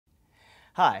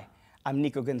Hi, I'm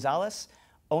Nico Gonzalez,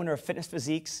 owner of Fitness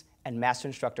Physiques and master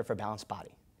instructor for Balanced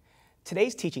Body.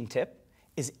 Today's teaching tip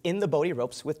is in the Bodhi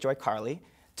ropes with Joy Carly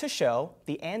to show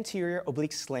the anterior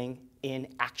oblique sling in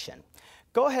action.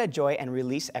 Go ahead, Joy, and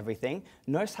release everything.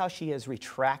 Notice how she has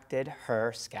retracted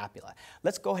her scapula.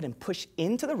 Let's go ahead and push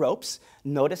into the ropes.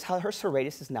 Notice how her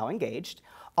serratus is now engaged.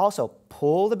 Also,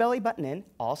 pull the belly button in,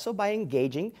 also by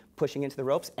engaging, pushing into the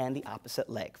ropes and the opposite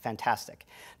leg. Fantastic.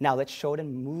 Now let's show it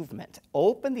in movement.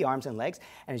 Open the arms and legs,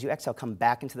 and as you exhale, come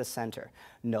back into the center.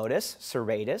 Notice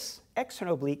serratus,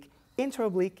 external oblique,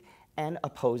 interoblique, and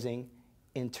opposing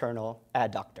internal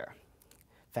adductor.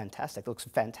 Fantastic. Looks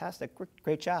fantastic.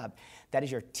 Great job. That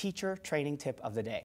is your teacher training tip of the day.